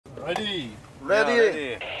Ready. Ready? Yeah,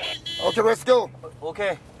 ready. Okay, let's go.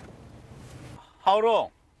 Okay. How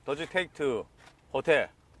long does it take to hotel?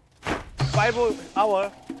 5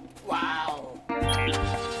 hours? Wow.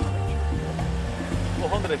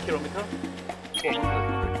 400 km? 400.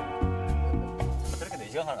 저렇게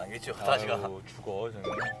 4시간 하는 아니겠죠? 5시간. 죽어 저는.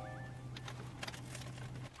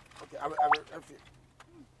 Okay, I will.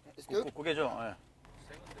 It's good. 고개죠. 예.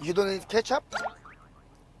 You don't need ketchup?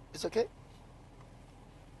 It's okay.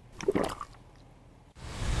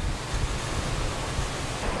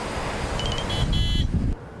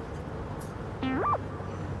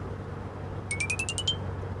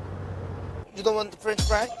 You don't want French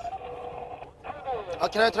fry?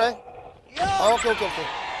 Can I try? Yeah. Okay.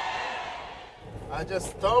 I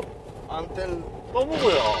just stop until. 또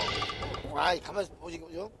먹어요. 아이 가만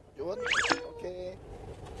보시고 요 오케이.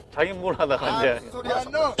 자기 뭘 하다가 아 이제. 무슨 소리야?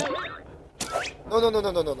 No. No.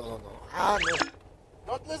 아 no.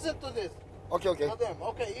 Don't listen to this. Okay. Tell them.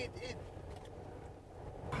 Okay, eat.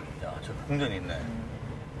 야, 저 궁전이 있네.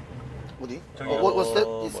 어디? 저기, What's that?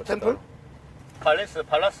 Is 멋지다. temple? 팔레스.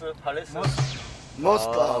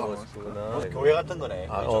 Mosque. 멋있구나. 교회 같은 거네.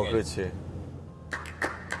 그렇지.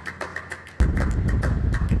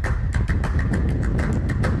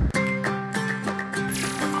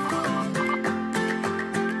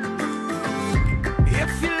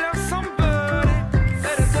 If you love somebody,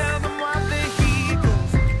 better tell them why they're here,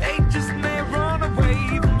 'cause they just may run away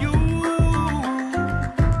from you.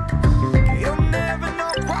 You'll never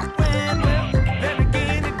know what went well. Then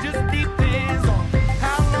again, it just depends on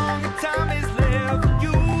how long your time is left for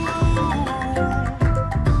you.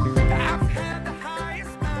 I've had the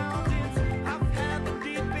highest mountains, I've had the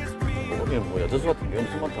deepest rivers. 이게 뭐야? 저수 같은 게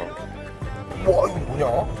엄청 많다. 와 이거 뭐냐?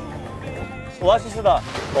 오아시스다.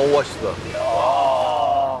 오아시스다.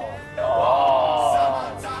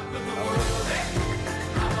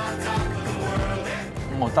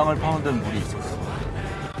 땅을 파는 데는 물이 있었어.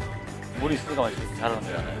 물이 있으니까 맛있게 잘하는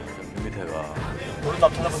데잖아요. 밑에가. 우리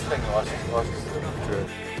남 찾아봤을 때 오아시스. 그래.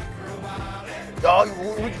 야 이거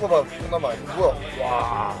우리 거 봐. 잠깐만 이거 뭐야?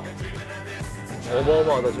 와.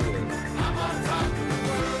 어마어마하다 저기는.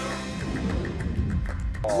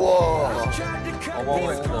 우와.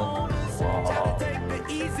 어마어마했다.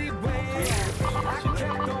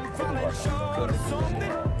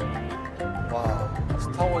 와.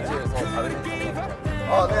 스타워즈에서 다른 느낌.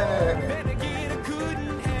 아 네네네.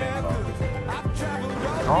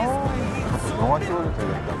 영화 찍어도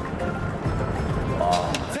되겠다.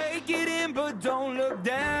 Take it in, but don't look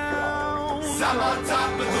down. I'm on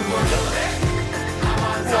top of the world. I'm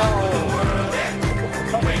on top of the world.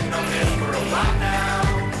 Waiting on this for a while now.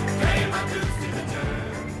 Paying my dues to the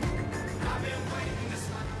dirt. I've been waiting this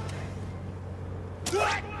long.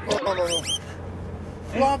 No.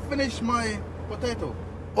 You want to finish my potato?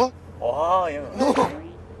 와, 야. No.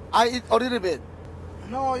 I eat a little bit.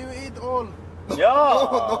 No, you eat all. 야.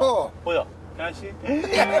 No. 보자. can I see?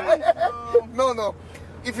 No.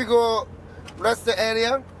 If you go rest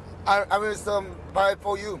area, I will buy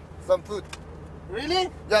for you some food. Really?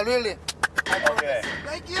 Yeah, really. Okay.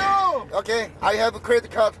 Thank you. Okay, I have a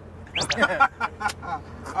credit card.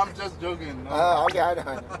 I'm just joking. No. Okay, I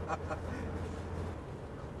know.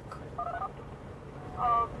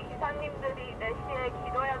 기사님들이 4시에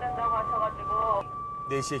기도해야 된다고 하셔가지고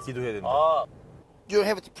 4시에 기도해야 된다. 아, You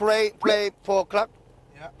have to play 4 o'clock?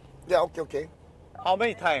 Yeah. Yeah, okay. how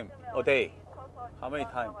many time a day? How many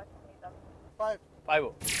time? 5.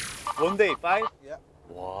 5. One day 5? Yeah.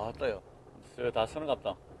 와, 떠요. 다 쓰는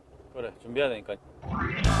갑다. 그래, 준비해야 되니까.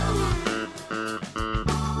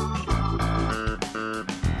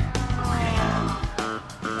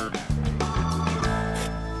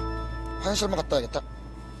 화장실만 갔다 와야겠다.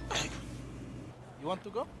 You want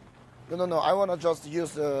to go? No. I wanna just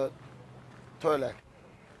use the toilet.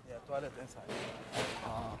 Yeah, toilet inside.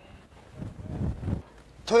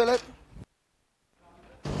 Toilet?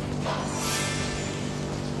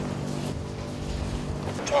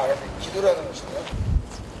 아, 여기 기도를 하는 곳이네요.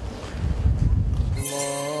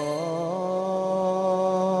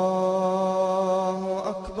 الله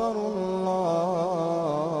أكبر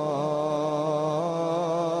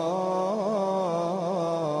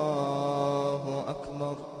الله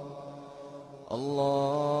أكبر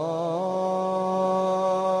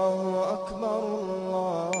الله أكبر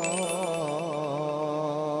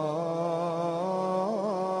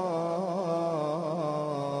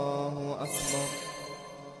الله أكبر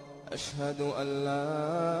أشهد أن لا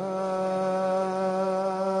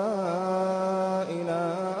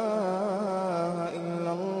إله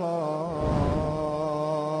إلا الله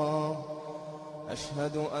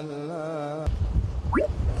أشهد أن لا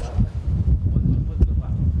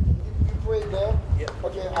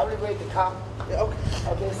Okay, I will wait the car. Yeah, okay.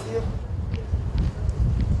 Okay, see you.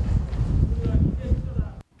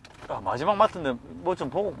 아, 마지막 마트인데 뭐 좀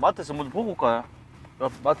보고 마트에서 뭐 좀 보고 올까요?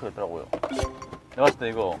 마트가 있더라고요. 내가 봤을 때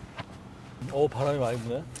이거 바람이 많이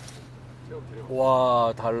부네.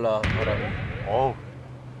 와 달라 바람이. 어우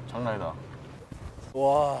장난이다.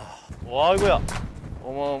 와 이거야.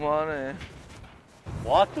 어마어마하네.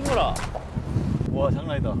 와 뜬거라. 와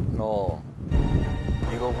장난이다.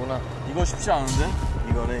 이거구나. 이거 쉽지 않은데?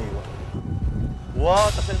 이거네 이거. 와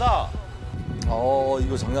진짜 세다.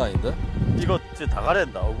 이거 장난 아닌데? 이거 진짜 다 가려야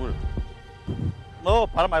된다 얼굴. 너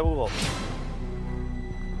바람 많이 불고.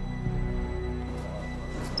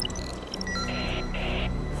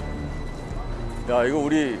 야 이거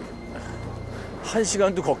우리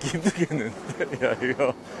 1시간도 걷기 힘들겠는데. 야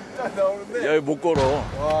이거 딱 나오는데. 야 이거 못 걸어.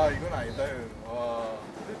 와 이건 아니다. 와.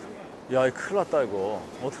 야 이거 큰일 났다 이거.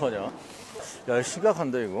 어떡하냐. 야 이거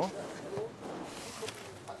심각한데 이거.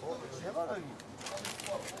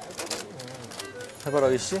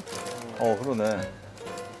 해바라기 씨? 그러네.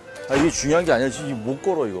 아 이게 중요한 게 아니야. 지금 못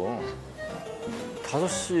걸어 이거.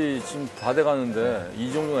 5시 지금 다 돼 가는데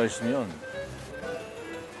이 정도 날씨면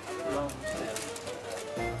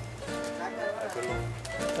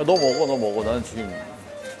야, 너 먹어. 나는 지금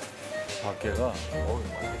밖에가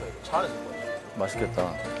차 안에서 먹어야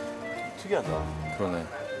맛있겠다. 특이하다. 그러네.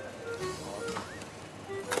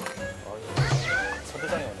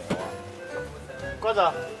 선대장이 오네.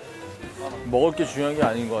 가자. 먹을 게 중요한 게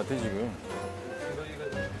아닌 것 같아 지금.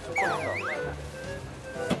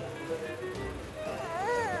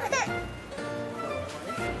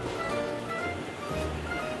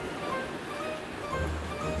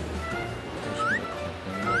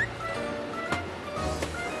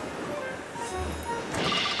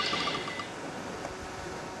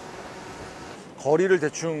 거리를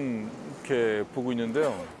대충 이렇게 보고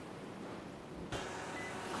있는데요.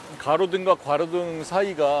 가로등과 괄호등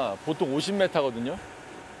사이가 보통 50m거든요.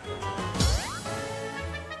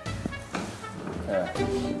 네.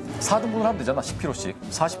 4등분을 하면 되잖아. 10km씩.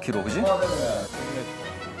 40km, 그지? 100m,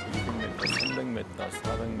 200m, 300m,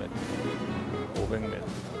 400m, 500m.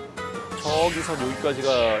 저기서 여기까지가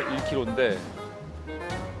 1km인데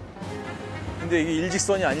근데 이게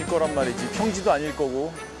일직선이 아닐 거란 말이지. 평지도 아닐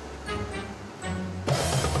거고.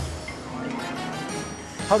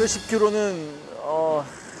 하루에 10km는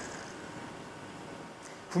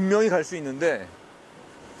분명히 갈 수 있는데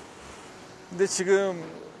근데 지금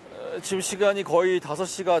시간이 거의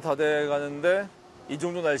 5시가 다 돼 가는데 이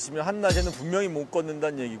정도 날씨면 한낮에는 분명히 못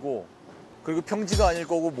걷는다는 얘기고 그리고 평지가 아닐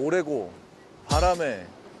거고 모래고 바람에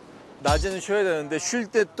낮에는 쉬어야 되는데 쉴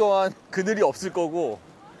때 또한 그늘이 없을 거고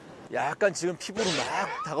약간 지금 피부로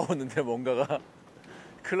막 다가오는데 뭔가가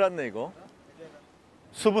큰일 났네 이거.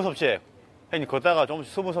 수분 섭취. 형님 걷다가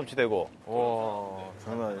조금씩 수분 섭취되고. 와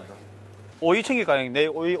장난 아니다. 오이 챙길까 형님? 내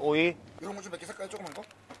오이. 이런 거 좀 몇 개 살까요? 조그만 거?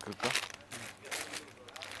 그럴까?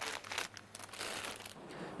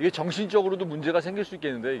 이게 정신적으로도 문제가 생길 수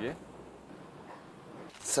있겠는데 이게?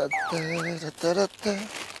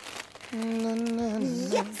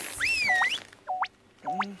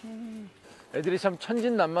 애들이 참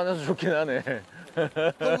천진난만해서 좋긴 하네.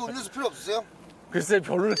 너무 음료수 필요 없으세요? 글쎄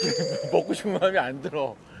별로 이렇게 먹고 싶은 마음이 안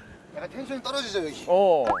들어. 약간 텐션이 떨어지죠 여기.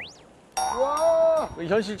 와.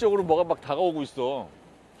 현실적으로 뭐가 막 다가오고 있어.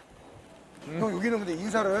 형 여기는 근데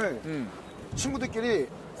인사를 친구들끼리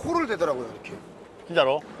코를 대더라고요 이렇게.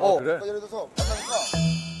 진짜로? 그래? 그러니까 예를 들어서 만나니까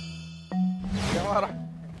영화라.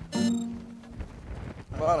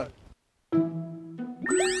 뭐하나?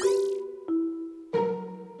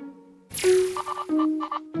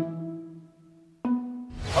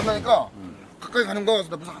 만나니까 가까이 가는 거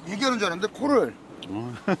나 무슨 얘기하는 줄 알았는데 코를.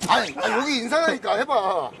 아니 여기 인사하니까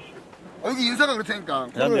해봐. 여기 인사가 그렇다니까.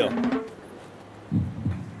 코를.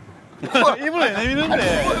 입을 왜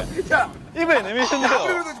내미는데? 야, 입을 왜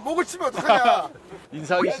내미는데요? 그래도 목을 치면 어떡하냐.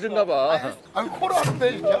 인사하기 싫은가 봐. 아니 코를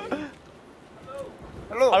하는데 진짜.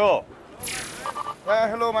 Hello. 아이고.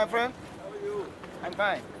 Hello my friend. I'm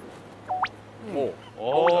fine. 오.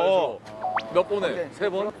 몇 번에? 오케이.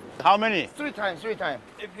 3번? How many? Three time.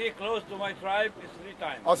 If he close to my tribe, it's 3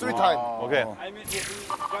 times. Three time. 오케이. I mean, if he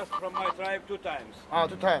just from my tribe, 2 times.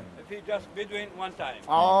 Two time. If he just Bedouin, 1 time.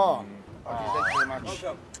 Okay, thank you very much.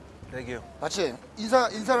 Welcome. 대기요. 같이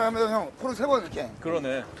인사를 하면 형 코를 3번 이렇게.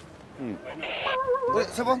 그러네. 우리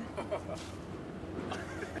 3번?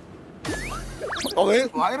 왜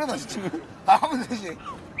이러나 진짜. 하면 되지.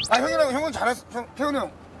 형은 잘했어. 태훈이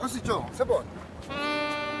형 할 수 있죠? 3번.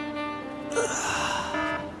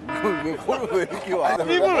 왜 코를 왜 이렇게 와?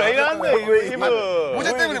 입을 왜 이러는데 왜 입을?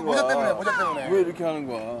 모자 때문에. 왜 이렇게 하는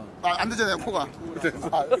거야? 안 되잖아요 코가.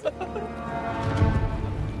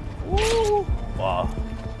 와.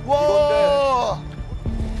 와.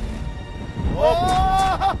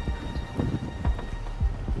 와.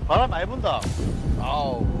 바람 많이 분다.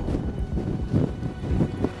 아우.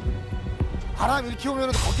 바람 이렇게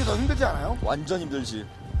오면 걷기 더 힘들지 않아요? 완전 힘들지.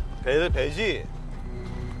 배지.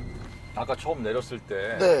 아까 처음 내렸을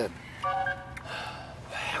때 네.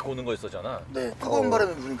 확 오는 거 있었잖아. 네. 뜨거운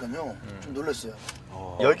바람이 부니까요. 좀 놀랐어요.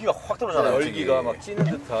 열기가 확 들어오잖아. 열기가 막 찌는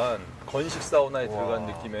듯한 건식 사우나에 들어간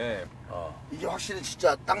느낌에. 이게 확실히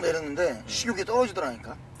진짜 딱 내렸는데 식욕이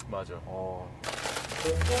떨어지더라니까. 맞아.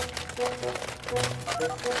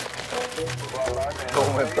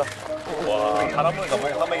 너무 맵다. 와, 바람 부니까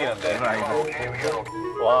목이 화맥이는데.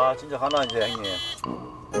 와, 진짜 하나 이제 형님.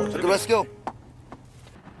 Let's go.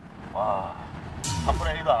 와,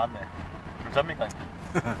 3분의 1도 안 왔네. 불잡니까?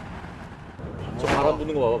 저 바람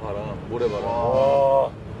부는 거 봐봐, 바람. 모래바람.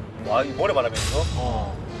 와, 이 모래바람이 있어?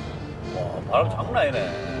 와, 바람 장난 아니네.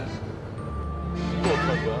 이거 어떡할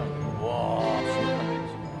거야? 와, 심각한데,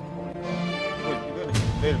 지금. 이거는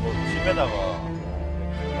내일 뭐, 10m가.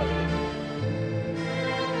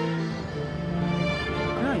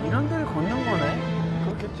 그냥 이런 데를 걷는 거네.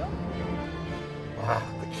 그렇겠죠? 와,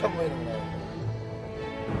 끝이 안 보이는구나.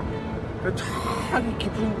 저기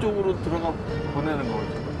깊은 쪽으로 들어가 보내는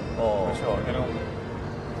거지. 그렇죠. 그냥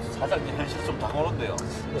살짝 이제 현실 좀 다가오는데요.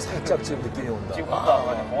 살짝 지금 느낌이 온다. 지금 갔다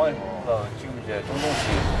가지고 공항에 지금 이제 정동씨.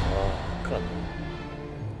 큰일 났다.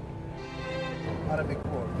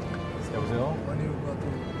 여보세요?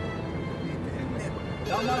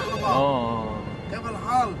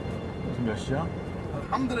 지금 몇 시야?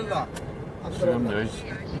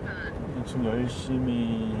 지금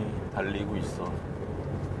열심히 달리고 있어.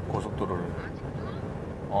 고속도로를.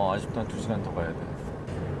 아직도 한 2시간 더 가야 돼.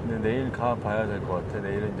 근데 내일 가봐야 될 것 같아.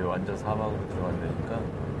 내일은 이제 완전 사막으로 들어간다니까.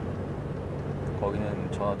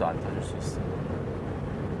 거기는 전화도 안 타줄 수 있어.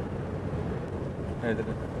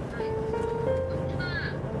 애들은.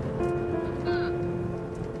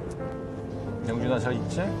 영준아 잘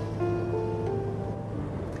있지?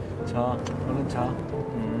 자, 얼른 자.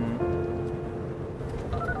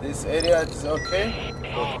 This area is okay.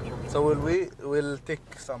 So we'll take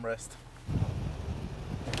some rest.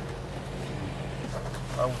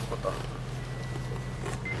 아 무섭다.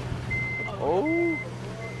 어우.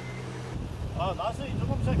 아, 낮은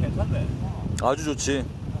조금 진짜 괜찮네. 아주 좋지.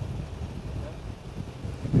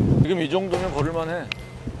 지금 이 정도면 걸을만해.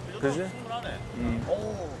 그지? 충분하네.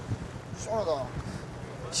 오, 시원하다.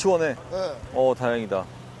 시원해. 네. 다행이다.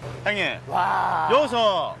 형님, 와.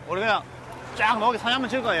 여기서 우리 그냥 쫙 나오게 사진 한번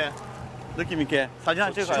찍을까요? 느낌 있게 사진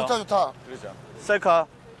한번 찍을까요? 좋다, 좋다. 그러자. 셀카.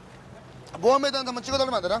 모하메드한테 한번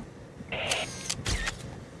찍어달라면 안 되나?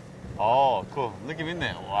 그 느낌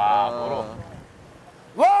있네. 와, 뭐로?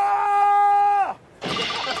 와!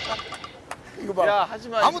 이거 봐. 야 하지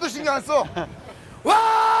마. 아무도 신경 안 써.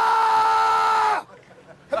 와!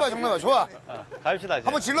 해봐, 정남아. 좋아. 갑시다 이제.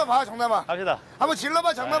 한번 질러봐, 정남아. 갑시다. 한번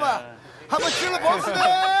질러봐, 정남아. 한번 질러봅시다.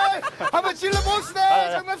 한번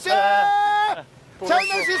질러봅시다, 정남씨.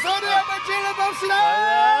 정남씨 소리 한번 질러봅시다.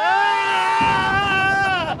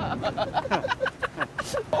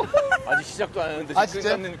 아직 시작도 안 했는데 아, 지금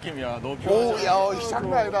진짜? 끝 잡는 느낌이야. 너 오, 야, 이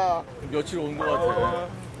장난 아니다. 며칠 온 것 같아.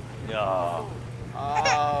 야,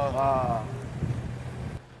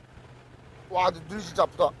 와, 눈이 진짜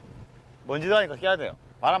아프다. 먼지도 하니까 깨야 돼요.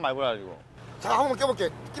 바람 많이 불어가지고. 자, 한 번 껴볼게.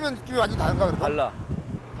 끼면 느낌이 완전 다른가 그래도? 달라.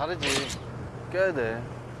 다르지. 껴야 돼.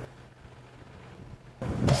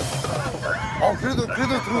 그래도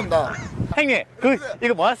들어온다. 형님,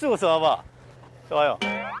 이거 뭐 쓰고 써봐봐. 좋아요.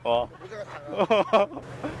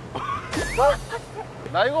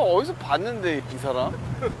 나 이거 어디서 봤는데 이 사람?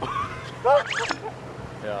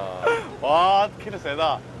 야. 와, 캐릭터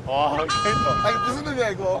세다. 와, 캐릭터. 아니, 무슨 의미야,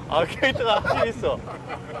 이거? 캐릭터가 확실히 있어.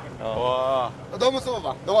 와, 너 한번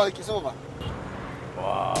써봐봐. 너가 이렇게 써봐봐.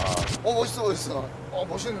 와. 멋있어, 멋있어.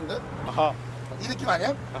 멋있는데? 아하. 이 느낌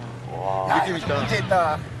아니야? 와. 야, 느낌 이거 좀 있다. 문제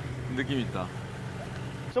있다. 느낌 있다.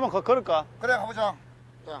 좀만 걸을까? 그래, 가보자.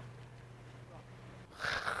 자.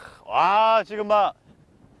 와, 지금 막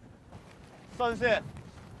선셋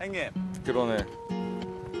형님. 그러네.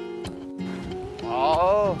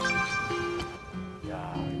 아.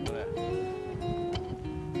 야, 이거네.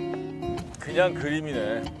 그냥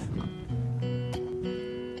그림이네.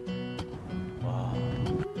 와.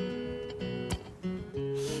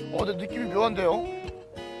 근데 느낌이 묘한데요?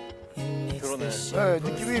 그러네. 네,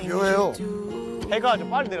 느낌이 묘해요. 해가 아주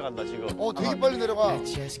빨리 내려간다 지금. 되게 빨리 내려가.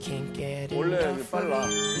 원래 빨라.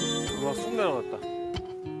 와, 쑥 내려갔다.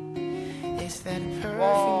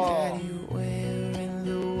 와.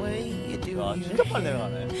 야, 진짜 빨리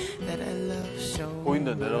내려가네.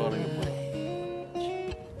 보인다 내려가는 게 보여.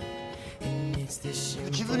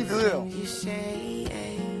 기분이 그거예요.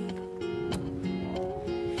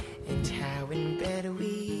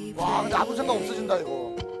 와, 근데 아무 생각 없어진다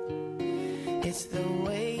이거.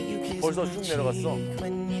 벌써 쭉 내려갔어.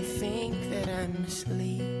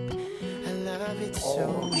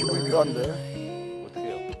 기분이 묘한데. 어떻게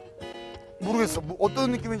해요? 모르겠어. 뭐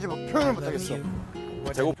어떤 느낌인지 막 표현을 못하겠어.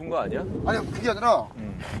 배고픈 거 아니야? 아니 그게 아니라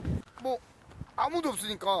뭐 아무도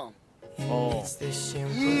없으니까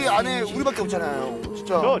이 안에 우리밖에 없잖아요.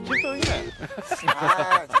 진짜. 저 집성이네.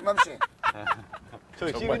 아 장남씨.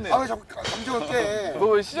 저기 집 있네. 아 자꾸 감정을 깨. 너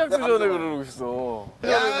왜 시작도 전에 그러고 있어?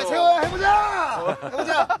 야 세호야 해보자.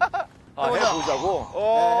 해보자. 아, 해보자고?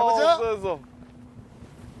 해보자. 없어.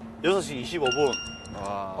 6시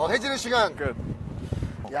 25분. 해지는 시간. 끝.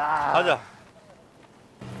 야. 가자.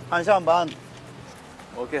 1시간 반.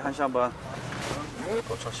 오케이, 1시간 반.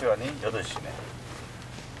 도착 시간이 8시네.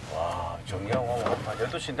 와, 정리하고 한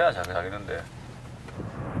 12시인데 자겠는데.